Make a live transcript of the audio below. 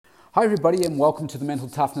Hi everybody and welcome to the Mental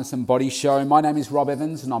Toughness and Body Show. My name is Rob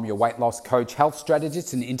Evans and I'm your weight loss coach, health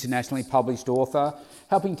strategist and internationally published author,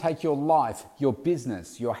 helping take your life, your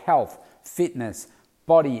business, your health, fitness,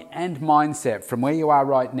 body and mindset from where you are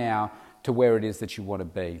right now to where it is that you want to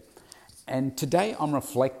be. And today I'm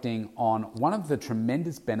reflecting on one of the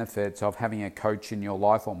tremendous benefits of having a coach in your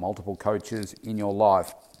life or multiple coaches in your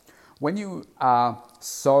life. When you are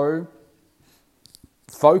so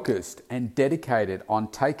focused and dedicated on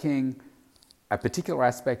taking a particular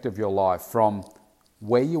aspect of your life from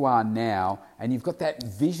where you are now and you've got that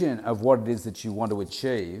vision of what it is that you want to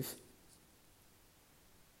achieve,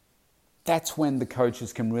 that's when the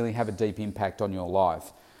coaches can really have a deep impact on your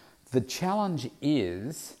life. The challenge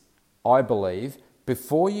is, I believe,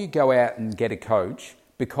 before you go out and get a coach,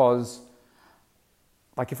 because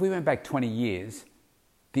like if we went back 20 years,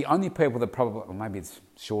 the only people that probably, or maybe it's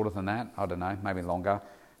shorter than that, I don't know, maybe longer.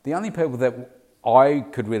 The only people that I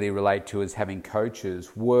could really relate to as having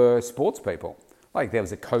coaches were sports people. Like there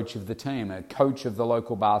was a coach of the team, a coach of the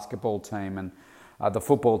local basketball team and the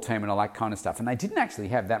football team and all that kind of stuff. And they didn't actually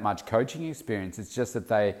have that much coaching experience. It's just that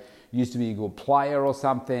they used to be a good player or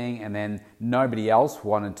something and then nobody else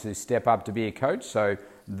wanted to step up to be a coach. So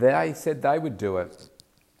they said they would do it.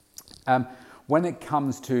 When it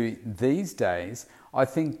comes to these days, I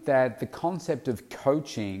think that the concept of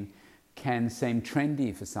coaching can seem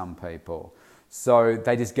trendy for some people. So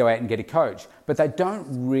they just go out and get a coach. But they don't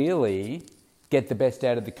really get the best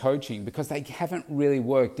out of the coaching because they haven't really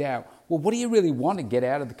worked out, well, what do you really want to get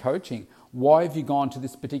out of the coaching? Why have you gone to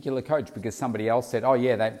this particular coach? Because somebody else said, oh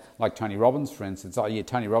yeah, they, like Tony Robbins, for instance. Oh yeah,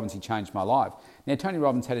 Tony Robbins, he changed my life. Now, Tony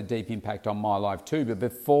Robbins had a deep impact on my life too. But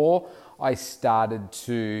before I started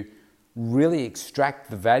to really extract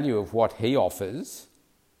the value of what he offers,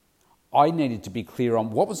 I needed to be clear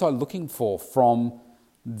on what was I looking for from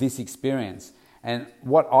this experience. And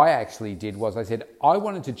what I actually did was I said, I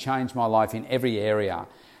wanted to change my life in every area.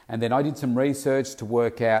 And then I did some research to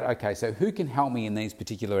work out, okay, so who can help me in these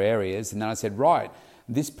particular areas? And then I said, right,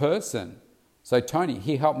 this person. So Tony,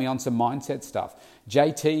 he helped me on some mindset stuff.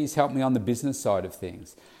 JT's helped me on the business side of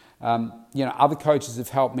things. Other coaches have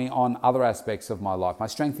helped me on other aspects of my life. My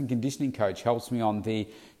strength and conditioning coach helps me on the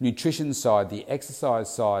nutrition side, the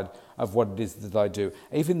exercise side of what it is that I do.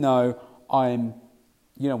 Even though I'm,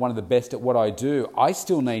 one of the best at what I do, I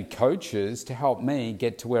still need coaches to help me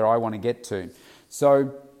get to where I want to get to.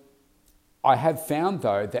 So I have found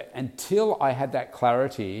though that until I had that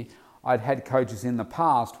clarity, I'd had coaches in the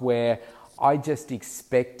past where I just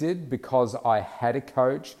expected because I had a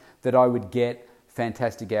coach that I would get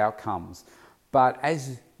fantastic outcomes. But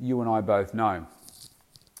as you and I both know,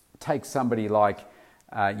 take somebody like,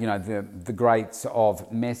 the greats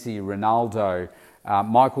of Messi, Ronaldo,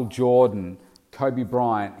 Michael Jordan, Kobe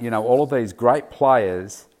Bryant, all of these great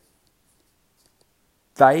players,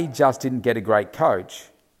 they just didn't get a great coach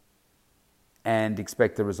and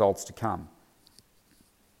expect the results to come.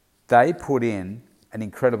 They put in an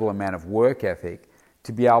incredible amount of work ethic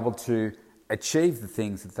to be able to achieve the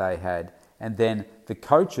things that they had. And then the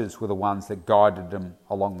coaches were the ones that guided them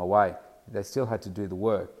along the way. They still had to do the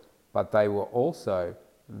work, but they were also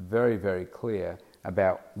very, very clear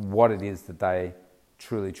about what it is that they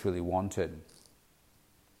truly, truly wanted.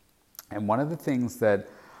 And one of the things that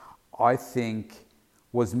I think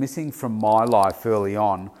was missing from my life early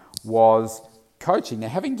on was coaching. Now,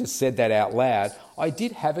 having just said that out loud, I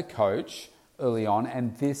did have a coach early on,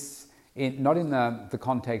 and this, not in the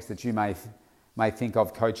context that you may think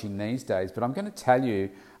of coaching these days, but I'm going to tell you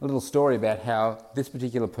a little story about how this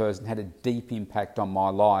particular person had a deep impact on my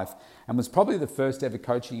life and was probably the first ever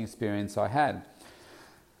coaching experience I had.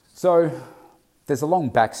 So there's a long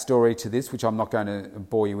backstory to this, which I'm not going to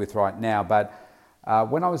bore you with right now, but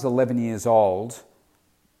when I was 11 years old,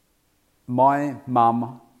 my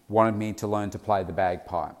mum wanted me to learn to play the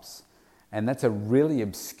bagpipes. And that's a really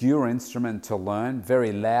obscure instrument to learn,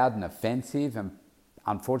 very loud and offensive, and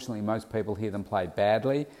unfortunately, most people hear them played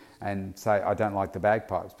badly and say, I don't like the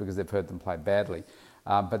bagpipes because they've heard them played badly.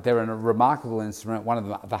 But they're a remarkable instrument, one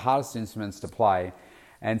of the hardest instruments to play.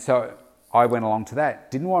 And so I went along to that.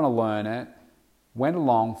 Didn't want to learn it. Went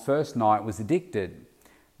along, first night, was addicted.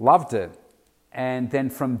 Loved it. And then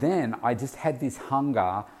from then, I just had this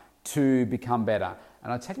hunger to become better.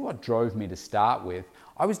 And I'll tell you what drove me to start with.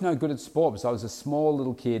 I was no good at sports. I was a small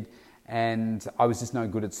little kid and I was just no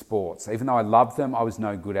good at sports. Even though I loved them, I was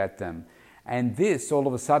no good at them. And this, all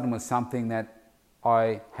of a sudden, was something that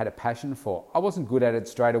I had a passion for. I wasn't good at it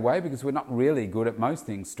straight away because we're not really good at most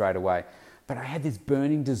things straight away. But I had this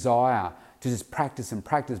burning desire to just practice and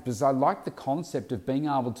practice because I liked the concept of being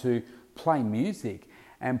able to play music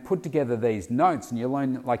and put together these notes. And you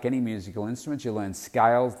learn, like any musical instruments, you learn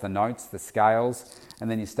scales, the notes, the scales, and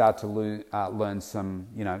then you start to learn some,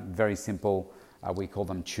 very simple, we call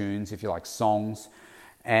them tunes, if you like, songs.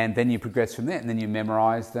 And then you progress from there, and then you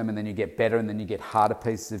memorize them, and then you get better, and then you get harder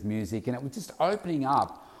pieces of music. And it was just opening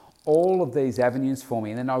up all of these avenues for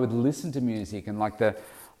me. And then I would listen to music and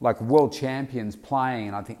like world champions playing,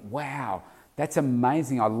 and I think, wow, that's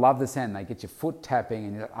amazing. I love the sound. They get your foot tapping,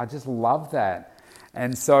 and I just love that.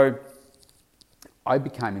 And so I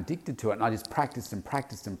became addicted to it, and I just practiced and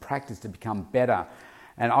practiced and practiced to become better.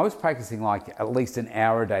 And I was practicing like at least an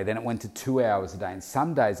hour a day. Then it went to 2 hours a day. And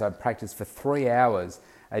some days I'd practice for 3 hours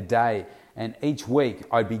a day. And each week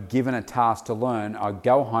I'd be given a task to learn. I'd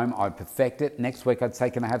go home, I'd perfect it. Next week I'd say,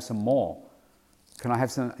 can I have some more? Can I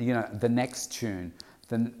have some, the next tune,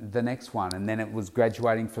 the next one? And then it was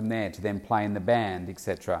graduating from there to then play in the band,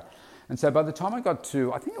 etc. And so by the time I got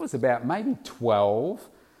to, I think it was about maybe 12,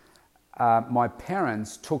 my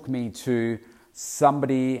parents took me to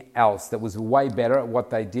somebody else that was way better at what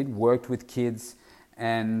they did, worked with kids,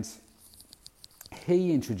 and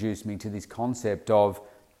he introduced me to this concept of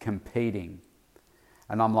competing.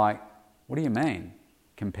 And I'm like, what do you mean,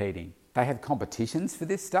 competing? They have competitions for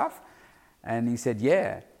this stuff? And he said,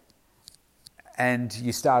 yeah. And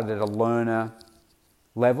you started at a learner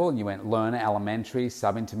level, and you went learner, elementary,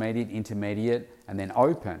 sub-intermediate, intermediate, and then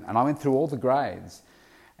open. And I went through all the grades.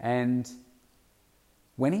 And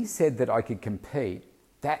when he said that I could compete,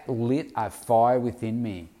 that lit a fire within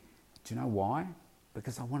me. Do you know why?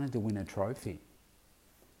 Because I wanted to win a trophy.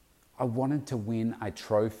 I wanted to win a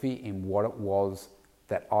trophy in what it was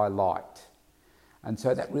that I liked. And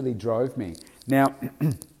so that really drove me. Now,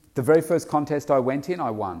 the very first contest I went in,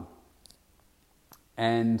 I won.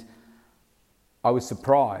 And I was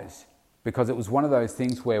surprised because it was one of those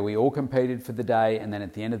things where we all competed for the day, and then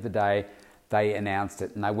at the end of the day, they announced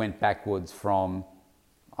it, and they went backwards from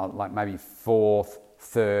like maybe fourth,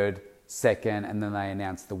 third, second, and then they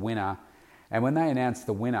announced the winner. And when they announced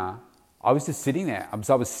the winner, I was just sitting there.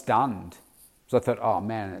 I was stunned. So I thought, oh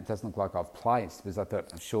man, it doesn't look like I've placed, because I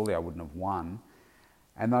thought surely I wouldn't have won.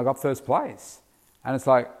 And then I got first place. And it's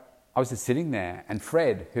like, I was just sitting there, and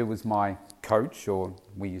Fred, who was my coach, or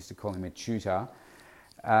we used to call him a tutor,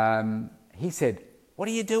 he said, what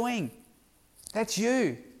are you doing? That's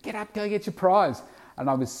you. Get up, go get your prize. And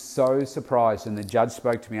I was so surprised. And the judge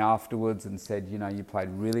spoke to me afterwards and said, you played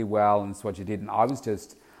really well, and it's what you did. And I was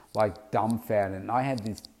just like dumbfounded. And I had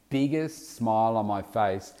this biggest smile on my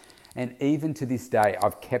face. And even to this day,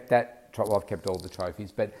 I've kept I've kept all the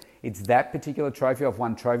trophies, but it's that particular trophy. I've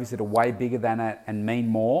won trophies that are way bigger than it and mean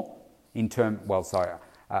more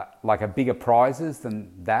like a bigger prizes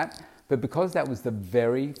than that. But because that was the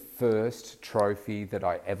very first trophy that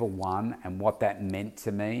I ever won, and what that meant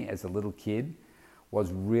to me as a little kid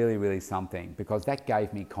was really, really something, because that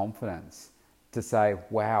gave me confidence to say,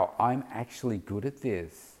 wow, I'm actually good at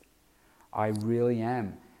this. I really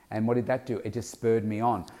am. And what did that do? It just spurred me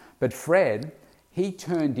on. But Fred, he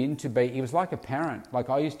turned into he was like a parent. Like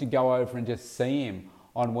I used to go over and just see him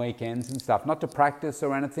on weekends and stuff, not to practice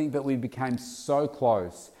or anything, but we became so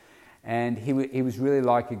close. And he was really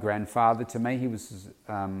like a grandfather to me. He was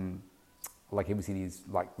he was in his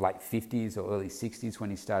late 50s or early 60s when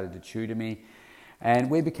he started to tutor me. And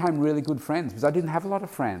we became really good friends, because I didn't have a lot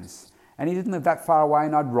of friends. And he didn't live that far away,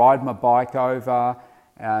 and I'd ride my bike over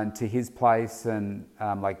to his place, and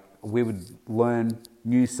we would learn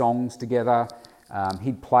new songs together.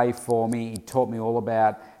 He'd play for me. He taught me all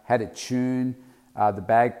about how to tune the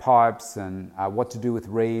bagpipes, and what to do with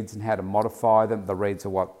reeds and how to modify them. The reeds are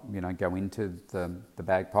what go into the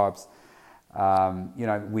bagpipes.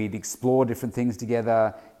 We'd explore different things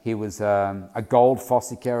together. He was a gold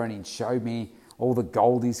fossicker, and he'd show me all the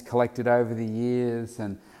gold he's collected over the years,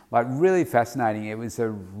 and really fascinating. It was a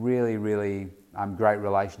really, really great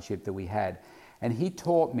relationship that we had. And he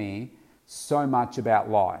taught me so much about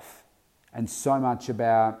life, and so much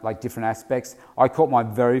about different aspects. I caught my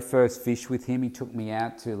very first fish with him. He took me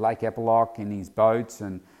out to Lake Epilock in his boats,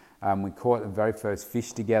 and we caught the very first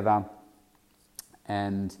fish together.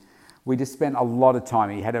 And we just spent a lot of time.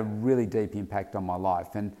 He had a really deep impact on my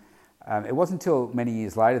life. And it wasn't until many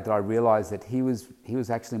years later that I realized that he was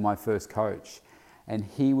actually my first coach. And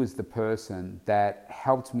he was the person that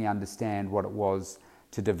helped me understand what it was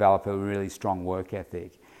to develop a really strong work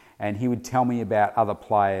ethic. And he would tell me about other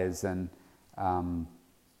players, and I'm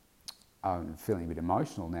feeling a bit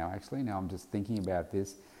emotional now, actually. Now I'm just thinking about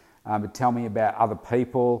this. But tell me about other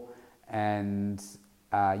people and,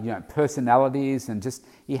 personalities, and just,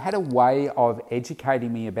 he had a way of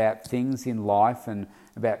educating me about things in life and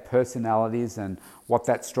about personalities and what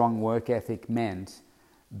that strong work ethic meant,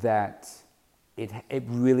 that it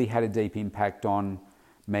really had a deep impact on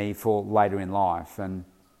me for later in life. And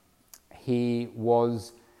he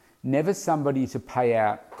was never somebody to pay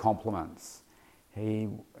out compliments. He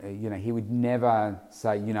would never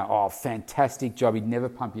say, oh, fantastic job. He'd never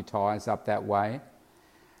pump your tyres up that way.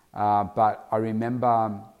 But I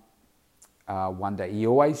remember one day, he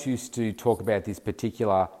always used to talk about this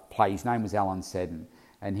particular play. His name was Alan Seddon,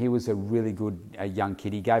 and he was a really good young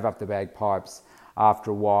kid. He gave up the bagpipes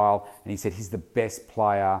after a while, and he said he's the best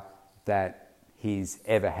player that he's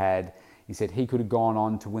ever had. He said he could have gone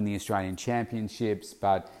on to win the Australian Championships,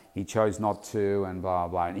 but he chose not to, and blah,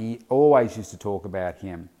 blah. And he always used to talk about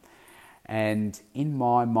him. And in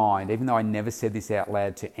my mind, even though I never said this out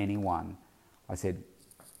loud to anyone, I said,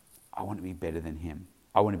 I want to be better than him.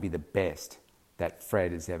 I want to be the best that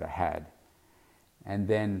Fred has ever had. And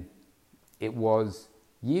then it was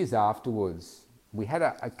years afterwards, we had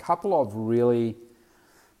a couple of really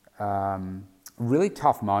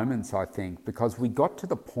tough moments, I think, because we got to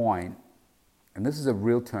the point, and this is a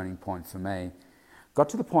real turning point for me, got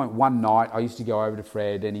to the point one night I used to go over to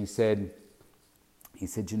Fred and he said,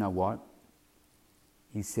 you know what?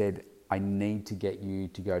 He said, I need to get you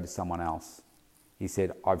to go to someone else. He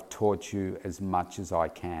said, I've taught you as much as I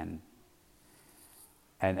can.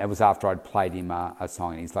 And it was after I'd played him a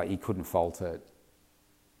song, and he's like, he couldn't fault it.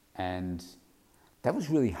 And that was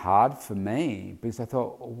really hard for me because I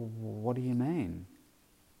thought, what do you mean?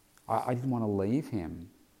 I didn't want to leave him.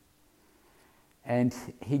 And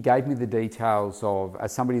he gave me the details of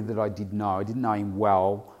somebody that I did know. I didn't know him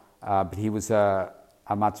well, but he was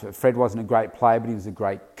Fred wasn't a great player, but he was a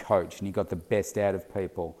great coach, and he got the best out of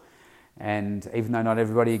people. And even though not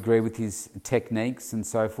everybody agreed with his techniques and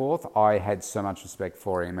so forth, I had so much respect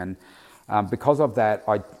for him. And because of that,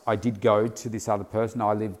 I did go to this other person.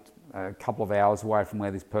 I lived a couple of hours away from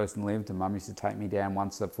where this person lived, and Mum used to take me down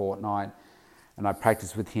once a fortnight, and I'd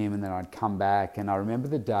practice with him, and then I'd come back. And I remember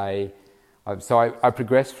the day, so I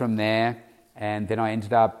progressed from there, and then I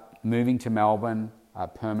ended up moving to Melbourne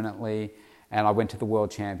permanently, and I went to the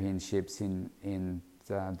World Championships in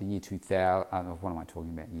the year 2000, what am I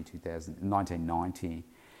talking about, year 2000, 1990.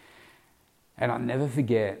 And I'll never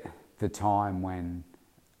forget the time when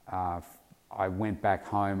I went back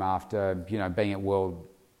home after, being at World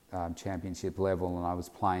Championship level, and I was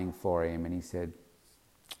playing for him, and he said,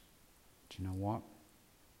 do you know what?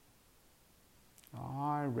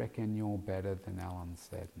 I reckon you're better than Alan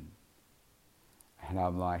Seddon. And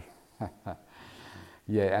I'm like,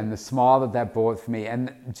 yeah, and the smile that brought for me. And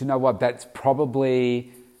do you know what? That's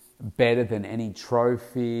probably better than any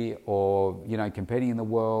trophy or, competing in the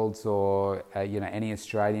Worlds or, any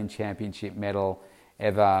Australian Championship medal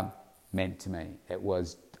ever meant to me. I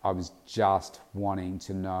was just wanting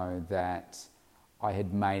to know that I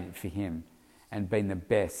had made it for him and been the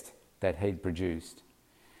best that he'd produced.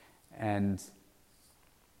 And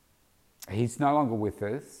he's no longer with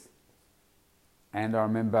us. And I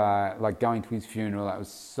remember going to his funeral.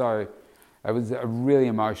 It was really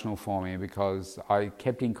emotional for me because I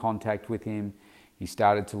kept in contact with him. He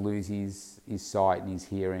started to lose his sight and his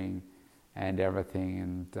hearing and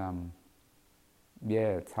everything. And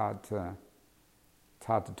it's hard to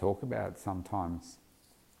talk about sometimes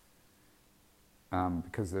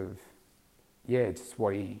because of just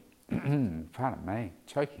what he pardon me,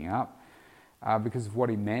 choking up because of what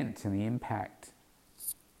he meant and the impact.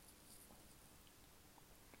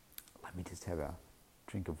 Let me just have a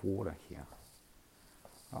drink of water here.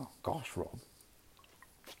 Oh, gosh, Rob.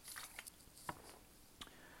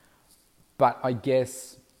 But I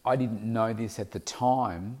guess I didn't know this at the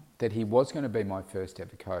time, that he was going to be my first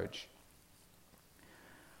ever coach.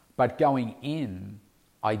 But going in,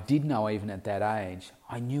 I did know even at that age,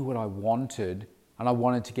 I knew what I wanted and I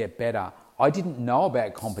wanted to get better. I didn't know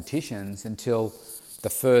about competitions until the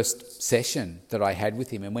first session that I had with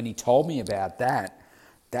him. And when he told me about that,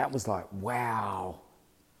 that was like, wow,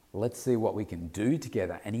 let's see what we can do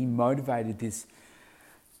together. And he motivated this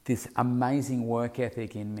amazing work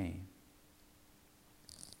ethic in me.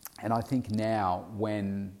 And I think now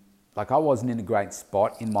when, I wasn't in a great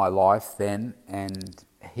spot in my life then, and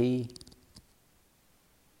he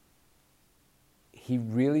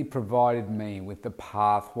really provided me with the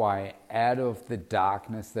pathway out of the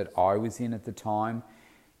darkness that I was in at the time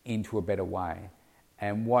into a better way.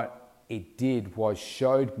 And what it did was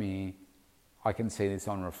showed me, I can see this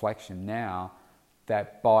on reflection now,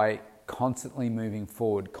 that by constantly moving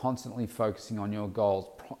forward, constantly focusing on your goals,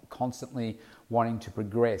 constantly wanting to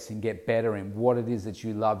progress and get better in what it is that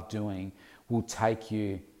you love doing will take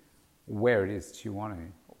you where it is that you want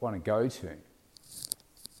to go to.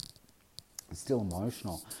 It's still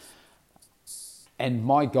emotional. And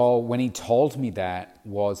my goal, when he told me that,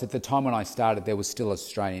 was at the time when I started, there was still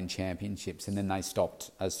Australian championships, and then they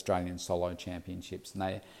stopped Australian solo championships, and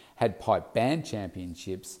they had pipe band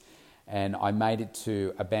championships, and I made it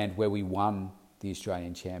to a band where we won the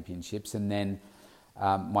Australian championships, and then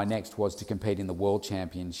my next was to compete in the world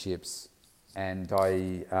championships, and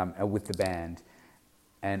I with the band,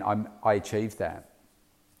 and I achieved that.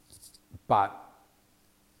 But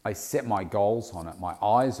I set my goals on it, my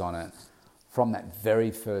eyes on it, from that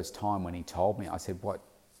very first time when he told me. I said, "What,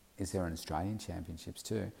 is there an Australian championships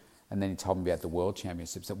too?" And then he told me about the world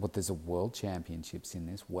championships. I said, "What, there's a world championships in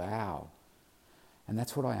this? Wow." And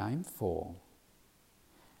that's what I aim for.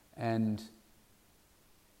 And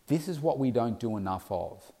this is what we don't do enough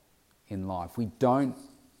of in life. We don't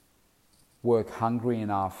work hungry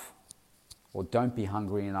enough, or don't be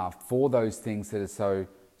hungry enough for those things that are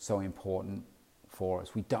so important for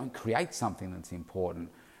us. We don't create something that's important.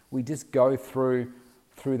 We just go through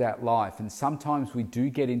that life. And sometimes we do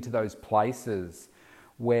get into those places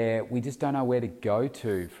where we just don't know where to go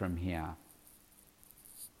to from here.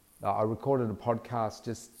 I recorded a podcast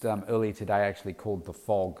just earlier today, actually, called The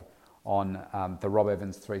Fog, on the Rob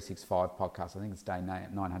Evans 365 podcast. I think it's day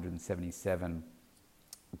 977.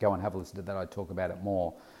 Go and have a listen to that. I talk about it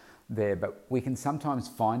more there. But we can sometimes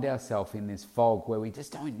find ourselves in this fog where we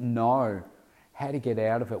just don't know how to get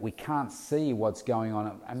out of it. We can't see what's going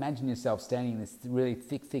on. Imagine yourself standing in this really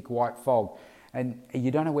thick white fog, and you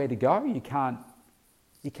don't know where to go. You can't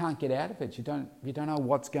get out of it. You don't know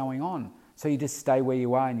what's going on. So you just stay where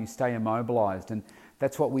you are and you stay immobilized. And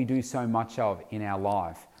that's what we do so much of in our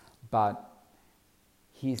life. But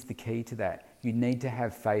here's the key to that. You need to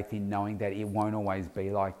have faith in knowing that it won't always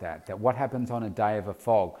be like that. That what happens on a day of a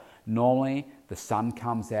fog, normally the sun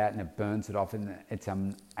comes out and it burns it off, and it's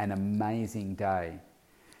an amazing day.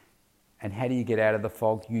 And how do you get out of the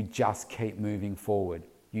fog? You just keep moving forward.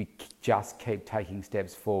 You just keep taking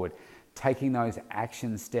steps forward. Taking those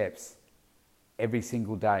action steps every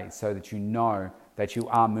single day so that you know that you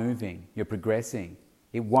are moving, you're progressing.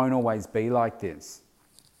 It won't always be like this.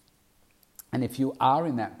 And if you are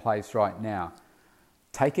in that place right now,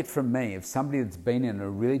 take it from me, if somebody that's been in a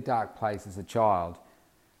really dark place as a child,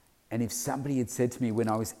 and if somebody had said to me when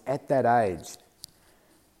I was at that age,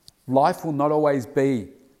 life will not always be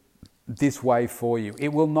this way for you.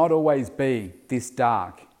 It will not always be this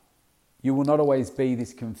dark. You will not always be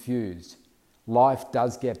this confused. Life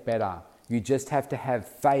does get better. You just have to have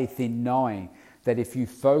faith in knowing that if you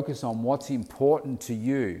focus on what's important to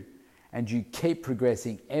you and you keep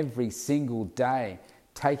progressing every single day,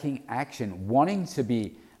 taking action, wanting to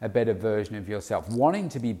be a better version of yourself, wanting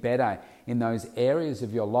to be better in those areas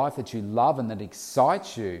of your life that you love and that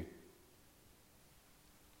excite you,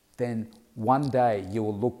 then one day you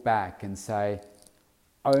will look back and say,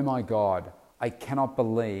 "Oh my God, I cannot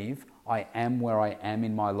believe I am where I am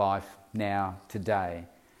in my life now today.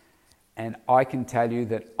 And I can tell you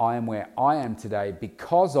that I am where I am today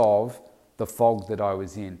because of the fog that I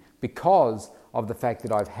was in, because of the fact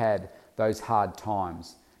that I've had those hard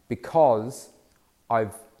times, because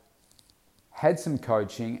I've had some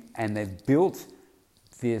coaching and they've built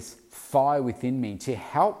this fire within me to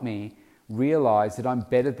help me realize that I'm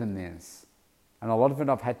better than this." And a lot of it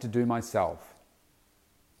I've had to do myself,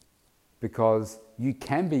 because you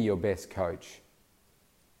can be your best coach,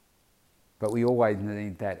 but we always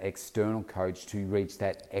need that external coach to reach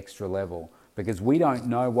that extra level, because we don't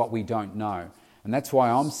know what we don't know. And that's why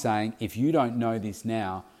I'm saying, if you don't know this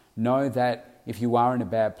now, know that if you are in a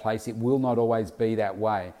bad place, it will not always be that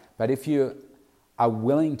way. But if you are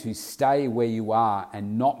willing to stay where you are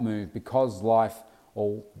and not move because life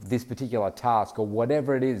or this particular task or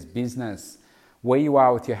whatever it is, business, where you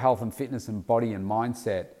are with your health and fitness and body and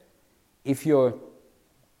mindset, if you're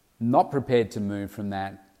not prepared to move from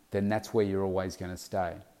that, then that's where you're always going to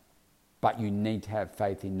stay. But you need to have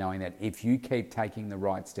faith in knowing that if you keep taking the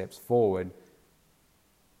right steps forward,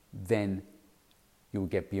 then you'll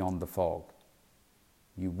get beyond the fog.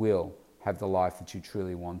 You will have the life that you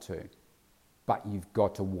truly want to, but you've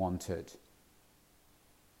got to want it.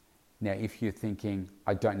 Now, if you're thinking,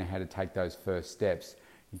 "I don't know how to take those first steps,"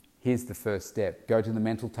 here's the first step. Go to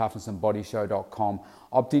thementaltoughnessandbodyshow.com,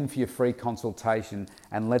 opt in for your free consultation,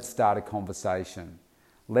 and let's start a conversation.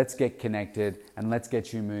 Let's get connected and let's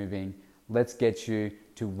get you moving. Let's get you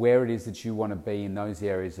to where it is that you want to be in those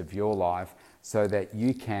areas of your life so that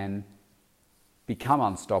you can become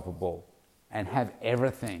unstoppable and have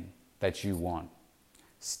everything that you want.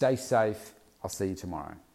 Stay safe. I'll see you tomorrow.